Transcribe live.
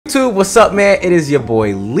YouTube, what's up, man? It is your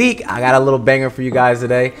boy Leak. I got a little banger for you guys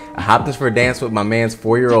today. I hopped in for a dance with my man's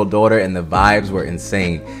 4-year-old daughter, and the vibes were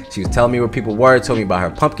insane. She was telling me where people were, told me about her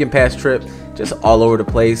pumpkin patch trip, just all over the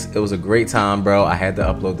place. It was a great time, bro. I had to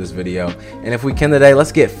upload this video, and if we can today,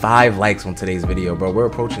 let's get 5 likes on today's video, bro. We're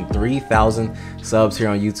approaching 3,000 subs here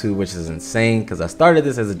on YouTube, which is insane because I started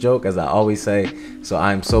this as a joke, as I always say. So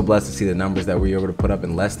I'm so blessed to see the numbers that we were able to put up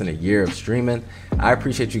in less than a year of streaming. I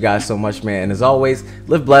appreciate you guys so much, man. And as always,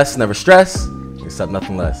 live blessed, never stress, accept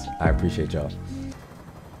nothing less. I appreciate y'all.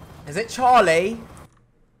 Is it Charlie?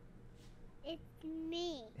 It's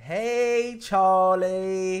me. Hey,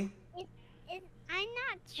 Charlie. I'm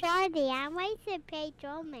not Charlie. I'm Waste Pay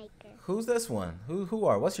Maker. Who's this one? Who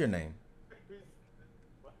are? What's your name?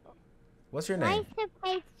 What's your name?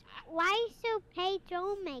 Why so pay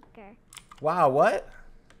Maker? Wow, what?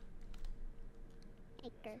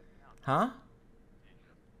 Maker. Huh?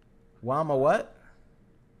 Wama what?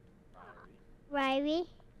 Riley.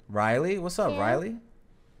 Riley? What's up, Yeah. Riley?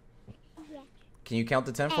 Yeah. Can you count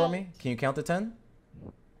to 10 for me? Can you count to 10?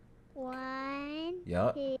 1,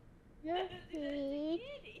 Yup. 2,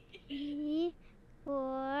 3,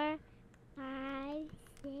 4, 5,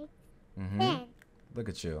 6, 10. Look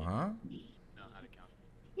at you, huh?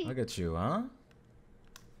 Look at you, huh?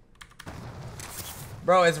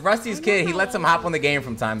 Bro, it's Rusty's kid. He lets him hop on the game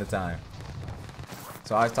from time to time.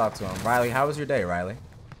 So I always talk to him. Riley, how was your day, Riley?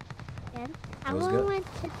 Good. It was good?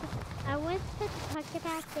 I went to the pumpkin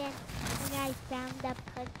patch and I found the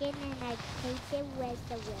pumpkin and I taped it with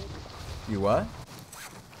the wind. You what?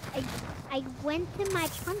 I went to my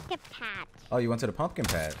pumpkin patch. Oh, you went to the pumpkin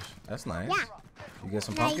patch. That's nice. Yeah. You get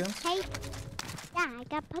some And pumpkins? Yeah, I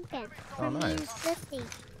got pumpkins. Oh, from nice. Sissy.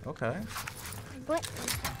 Okay. What?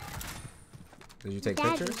 Did you take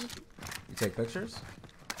Daddy. pictures? You take pictures?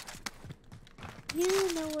 You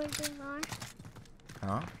know where they are.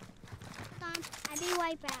 Huh? I'll be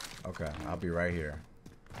right back. Okay, I'll be right here.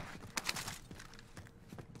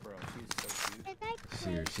 Bro, she's so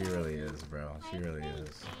cute. She really is, bro. She really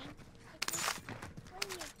is.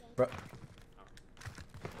 Bro.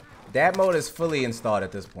 Dad mode is fully installed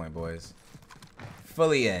at this point, boys.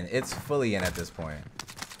 Fully in. It's fully in at this point.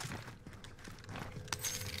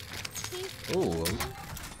 Ooh.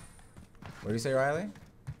 What do you say, Riley?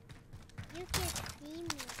 You can see me,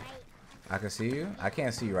 right? I can see you? I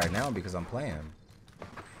can't see you right now because I'm playing.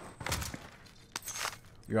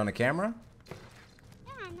 You're on the camera?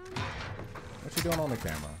 Yeah, I know. What you doing on the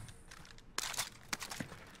camera?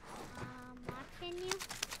 Watching you.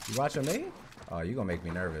 You watching me? Oh, you gonna make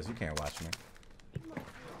me nervous. You can't watch me.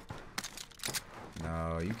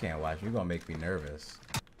 No, you can't watch me. You gonna make me nervous.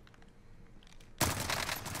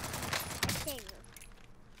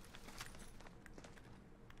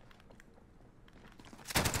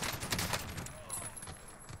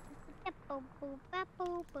 Okay.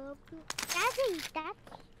 Daddy, that's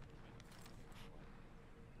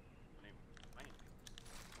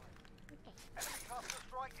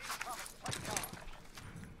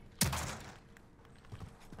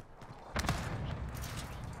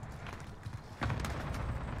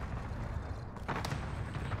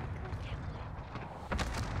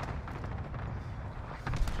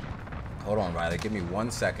Hold on, Riley. Give me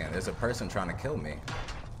 1 second. There's a person trying to kill me.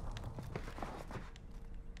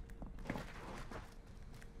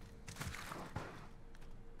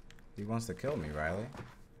 He wants to kill me, Riley.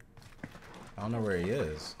 I don't know where he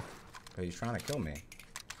is, but he's trying to kill me.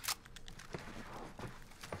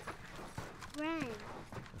 run.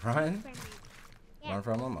 Run? Yeah. Run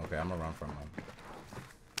from him? Okay, I'm gonna run from him.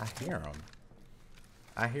 I hear him.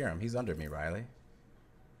 I hear him. He's under me, Riley.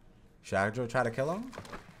 Should I go try to kill him?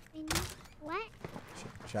 You need what?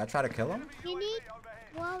 Should I try to kill him? You need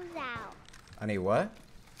loadout. I need what?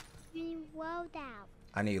 You need loadout.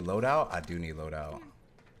 I need loadout? I do need loadout.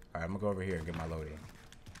 Alright, I'm gonna go over here and get my loading.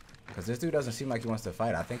 Because this dude doesn't seem like he wants to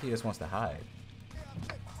fight. I think he just wants to hide.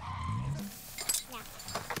 Yeah.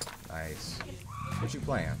 Nice. What you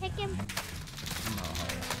playing? Pick him. Oh,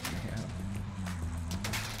 man.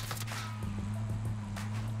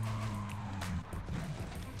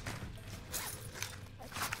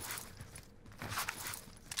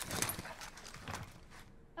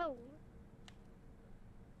 Oh.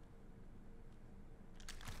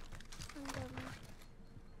 I'm going.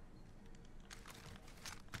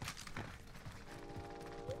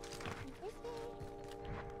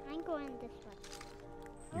 I'm going this way.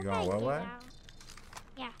 You going what way?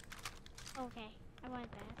 Yeah. Okay. I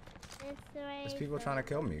went that. This way. There's people trying to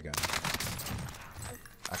kill me again.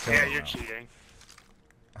 I killed Yeah, him you're now. cheating.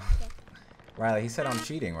 Riley, he said I'm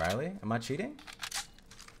cheating, Riley. Am I cheating?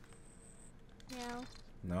 No.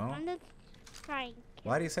 No? I'm just trying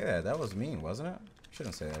Why do you say that? That was mean, wasn't it?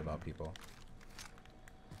 Shouldn't say that about people.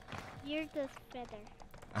 You're just better.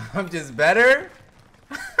 I'm just better?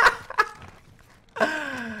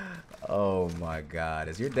 Oh my god.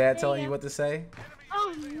 Is your dad telling you what to say?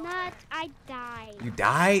 Oh, nuts. I died. You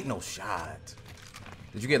died? No shot.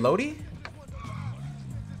 Did you get Lodi?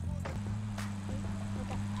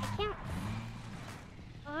 I can't.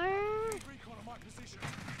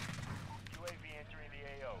 UAV entering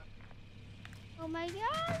the AO. Oh my god,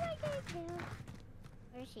 I got killed.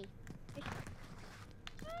 Where is she?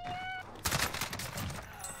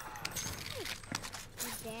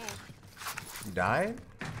 I'm dead. You died?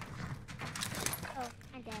 Oh,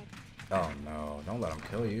 I'm dead. Oh no, don't let him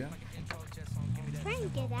kill you. I'm trying to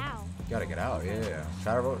get out. You gotta get out, yeah.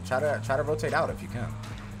 Try to rotate out if you can.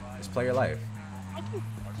 Just play your life. I can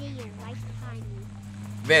see you right behind me.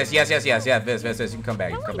 Viz, yes, Viz, you can come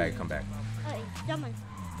back, come back. Oh, someone.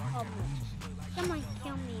 Oh, someone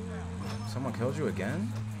killed me. Someone killed you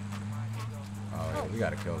again? Oh, yeah, we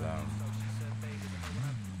gotta kill them.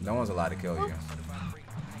 No one's allowed to kill you.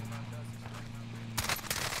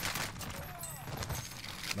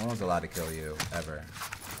 No one's allowed to kill you, ever.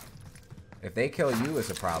 If they kill you, it's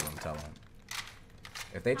a problem, tell them.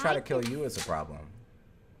 If they try to kill you, it's a problem.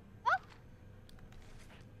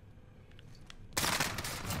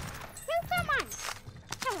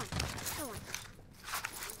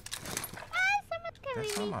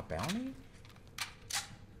 That's not my bounty?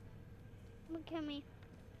 Someone kill me.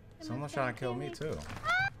 Someone's trying to kill me too.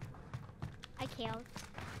 I killed.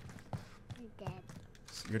 I'm dead.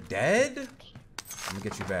 You're dead? I'm gonna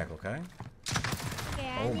get you back, okay?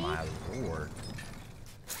 Oh my lord.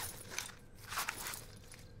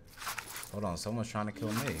 Hold on, someone's trying to kill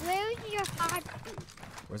me. Where's your heartbeat?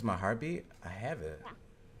 Where's my heartbeat? I have it.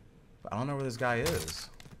 But I don't know where this guy is.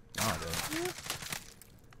 Oh, dude.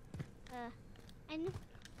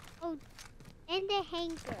 Oh, in the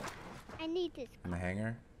hangar. I need this. In the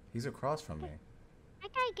hangar? He's across from me. I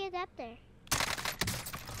gotta get up there.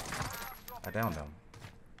 I downed him.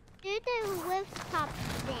 Do the rooftop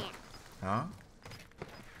dance. Huh?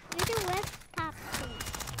 Do the rooftop dance.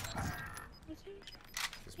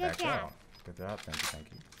 Just Good back job. out. Good job, thank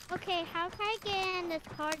you. Okay, how can I get in this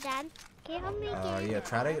car, Dad? Can you help me get in? Yeah,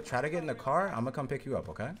 try to get in the car. I'm gonna come pick you up,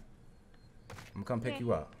 okay? I'm gonna come pick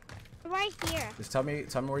you up. Right here. Just tell me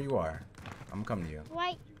where you are. I'm gonna come to you.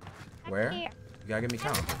 Right. Where? Here. You gotta give me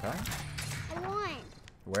count, okay? I won.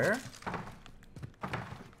 Where?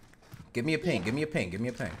 Give me a ping. Give me a ping. Give me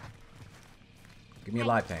a ping. Give me a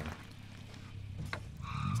live ping.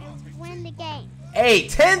 I win the game. Hey,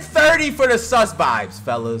 10:30 for the sus vibes,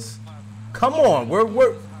 fellas. Come on,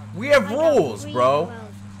 we have rules, bro.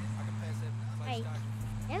 Wait,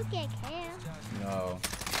 they'll get killed. No.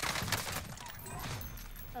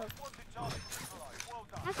 Oh.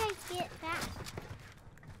 How can I get that?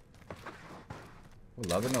 Would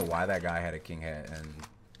love to know why that guy had a king hat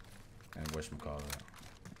and whatchamacallit.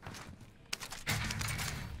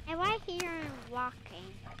 Am I hear him walking?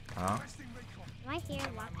 Huh? Am I hear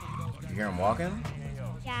him walking? You hear him walking?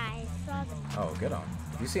 Yeah, I saw them. Oh, get him.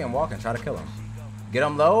 If you see him walking, try to kill him. Get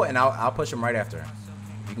him low, and I'll push him right after.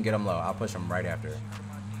 If you can get him low, I'll push him right after.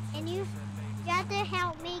 And you got to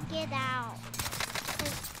help me get out.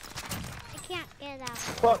 'Cause I can't get out.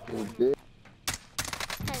 Fucking bitch.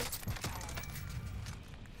 'Cause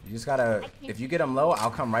You just gotta, if you get him low,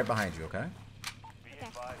 I'll come right behind you, okay? okay.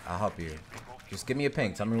 I'll help you. Just give me a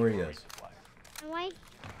ping. Tell me where he is. And wait,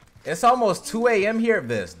 It's almost 2 a.m. here at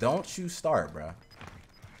this. Don't you start, bro.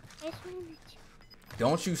 this one.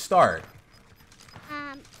 Don't you start.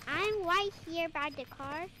 I'm right here by the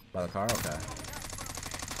car. By the car? Okay.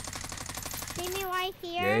 See me right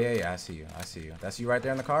here? Yeah. I see you. That's you right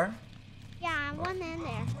there in the car? Yeah, I'm one in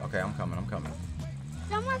there. Okay, I'm coming.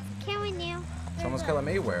 Someone's killing you. Someone's killing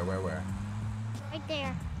me? Where? Right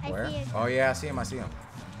there. Where? I see it. Oh, yeah, I see him.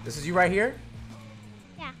 This is you right here?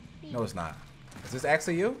 Yeah. No, it's not. Is this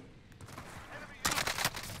actually you?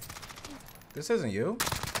 This isn't you.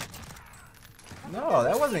 No,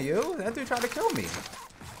 that wasn't you. That dude tried to kill me.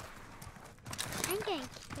 I'm gonna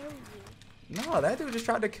kill you. No, that dude just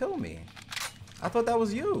tried to kill me. I thought that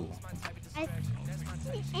was you. I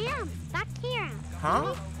am back here.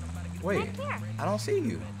 Huh? Wait, Back here. I don't see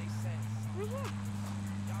you. Right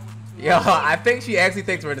here. Yo, I think she actually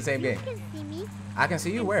thinks we're in the same You game. can see me. I can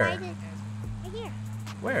see you I'm where? Right here.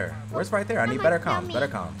 Where? Where's right there? I need Someone better kill comms. me. Better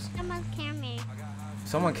comms. Someone kill me.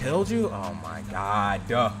 Someone killed you? Oh my god.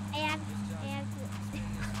 Duh. I have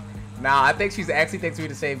Nah, I think she's actually thinks we're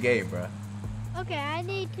the same game, bro. Okay, I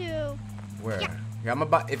need to. Where?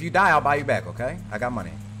 Yeah, if you die, I'll buy you back, okay? I got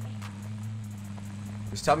money.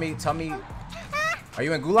 Just tell me. Ah! Are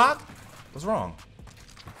you in gulag? What's wrong?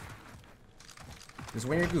 Just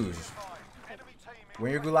win your goose.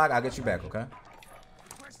 Win your gulag, I'll get you back, okay?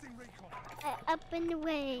 Up and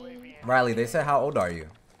away. Riley, they said how old are you?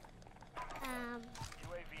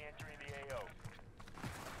 UAV entering the AO.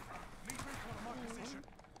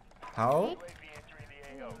 How old? UAV entering the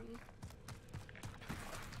AO.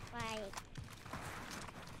 Right.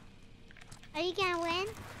 Are you gonna win?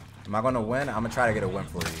 Am I gonna win? I'm gonna try to get a win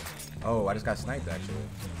for you. Oh, I just got sniped actually.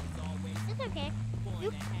 It's okay.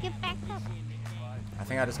 You get back up. I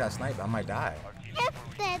think I just got sniped. I might die.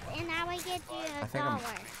 Gift this and I will get you I a think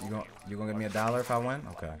dollar. you gonna give me $1 if I win?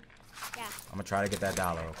 Okay. Yeah. I'm gonna try to get that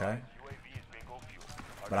dollar, okay? UAV is bingo fuel.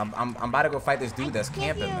 But I'm about to go fight this dude that's Give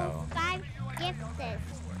camping you though. 5 gifts.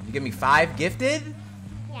 You give me 5 gifted?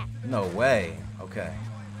 Yeah. No way. Okay.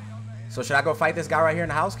 So should I go fight this guy right here in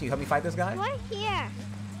the house? Can you help me fight this guy? We're here.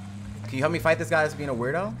 Can you help me fight this guy that's being a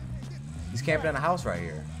weirdo? He's camping in the house right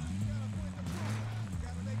here.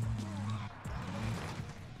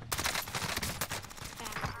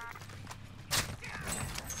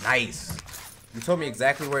 Nice. You told me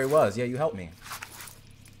exactly where he was. Yeah, you helped me.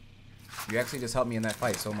 You actually just helped me in that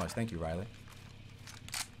fight so much. Thank you, Riley.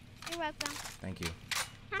 You're welcome. Thank you.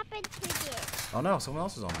 Happened to this. Oh no, someone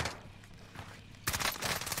else is on me.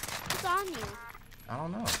 Who's on you? I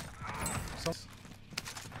don't know.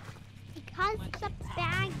 Because it's a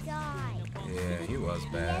bad guy. Yeah, he was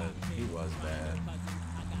bad. He was bad.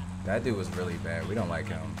 That dude was really bad. We don't like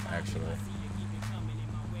him, actually.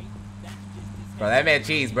 Bro, that man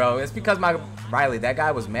cheese, bro. It's because Riley, that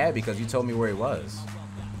guy was mad because you told me where he was.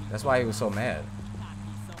 That's why he was so mad.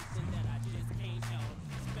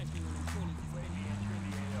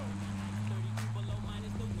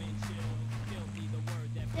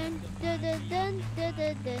 Dun, dun, dun, dun, dun,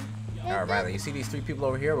 dun, dun. Alright, Riley, you see these 3 people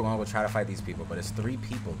over here? We're gonna go try to fight these people, but it's 3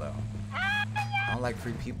 people though. I don't like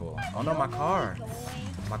 3 people. Oh no, my car.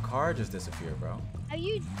 My car just disappeared, bro. What are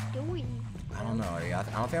you doing? I don't know. I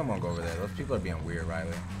don't think I'm gonna go over there. Those people are being weird,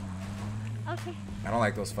 Riley. Okay. I don't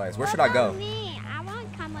like those fights. Where What should I go? about me? I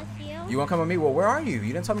won't come with you. You wanna come with me? Well, where are you?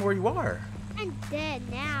 You didn't tell me where you are. I'm dead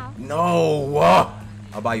now. No.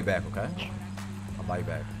 I'll buy you back, okay? I'll buy you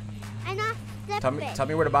back. I'm not stupid. Tell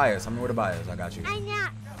me where to buy is. Tell me where to buy is. I got you. I'm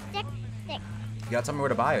not sick. You gotta tell me where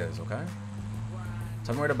to buy is, okay?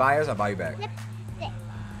 Tell me where to buy is. I'll buy you back. Sick.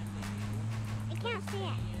 I can't see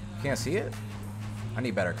it. You can't see it? I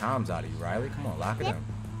need better comms out of you, Riley. Come on, lock it in.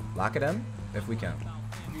 Lock it in if we can.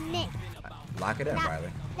 Miss. Lock it in, Riley.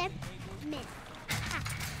 Miss. Ah.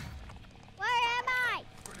 Where am I?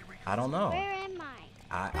 I don't know. Where am I?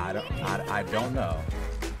 I don't know.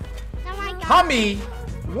 Oh my God. Hummy,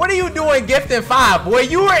 what are you doing gifting 5, boy?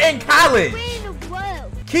 You were in college. Where in the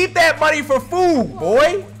world? Keep that money for food,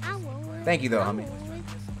 boy. I won't. Thank you, though, Hummy. I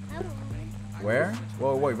won't. Where?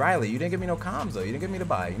 Whoa, wait, Riley, you didn't give me no comms, though. You didn't give me to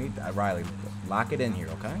buy. You need Riley, lock it in here,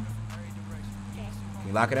 okay? Can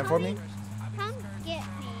you lock it in for me? Come get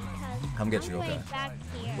me, cause Come get I'm you, okay. way back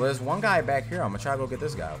here. Well, there's one guy back here. I'm gonna try to go get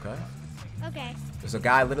this guy, okay? Okay. There's a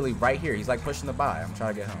guy literally right here. He's like pushing the buy. I'm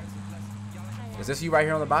trying to get him. Is this you right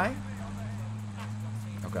here on the buy?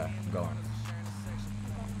 Okay, I'm going.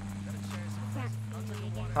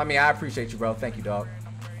 Hummy, I appreciate you, bro. Thank you, dog.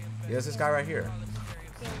 Yeah, there's this guy right here.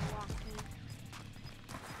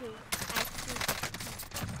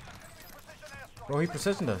 Bro, he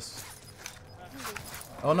precisioned us.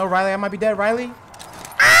 Oh no, Riley, I might be dead. Riley?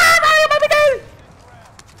 Ah, Riley, I might be dead!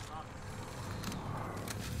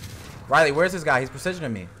 Riley, where's this guy? He's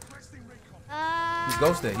precisioning me. He's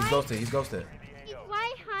ghosted. He's ghosted. He's ghosted. He's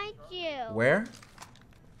right behind you. Where?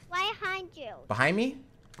 Right behind you. Behind me?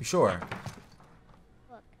 You sure?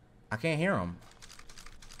 Look. I can't hear him.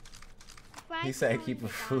 Right He said behind keep the it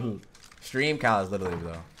guy. food. Stream cow is literally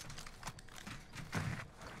though.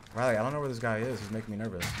 Riley, I don't know where this guy is. He's making me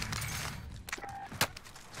nervous.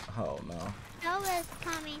 Oh no. Noah's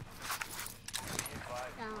coming.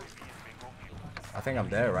 Don't. I think I'm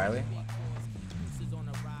dead, Riley.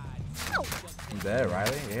 Oh. I'm dead,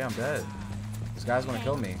 Riley. Yeah, I'm dead. This guy's gonna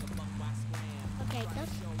kill me. Okay,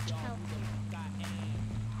 just help me.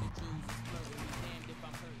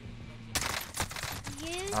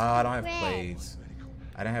 You I don't have quit. blades.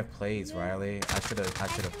 I didn't have blades, Riley. I should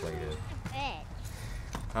have played it. Quit.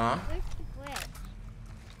 Huh? Where's the quit?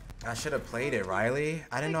 I should have played it, Riley.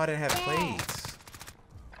 I didn't know I didn't have blades.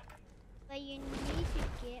 But you need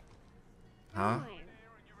to get. Huh? more.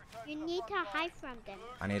 You need to hide from them.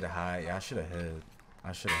 I need to hide. Yeah, I should have hid.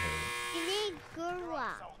 I should have hid. You need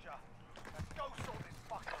Gura. Soldier, let's go sort this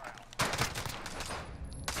fucker out.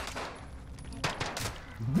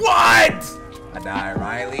 What? I died,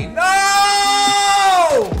 Riley. No!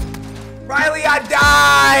 Riley, I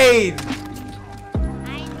died!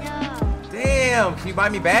 I know. Damn, can you buy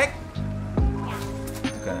me back? Yeah.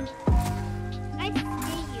 Okay. I see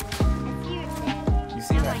you. I see your dead. You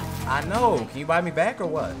see that? I know. Can you buy me back or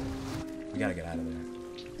what? We gotta get out of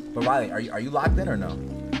there. But Riley, are you locked in or no?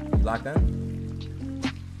 You locked in?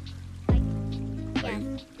 Yeah.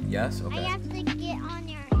 Yes? I Okay. have to get on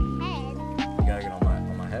your head. You gotta get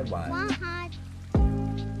on my head. Why? One hot.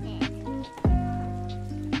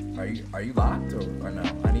 Are you locked or no?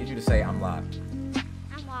 I need you to say I'm locked.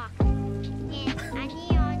 I'm locked. And I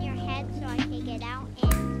need you on your head so I can get out.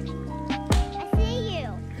 And I see you.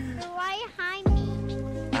 You're right behind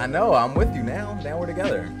me. I know, I'm with you now. Now we're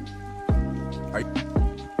together. Are you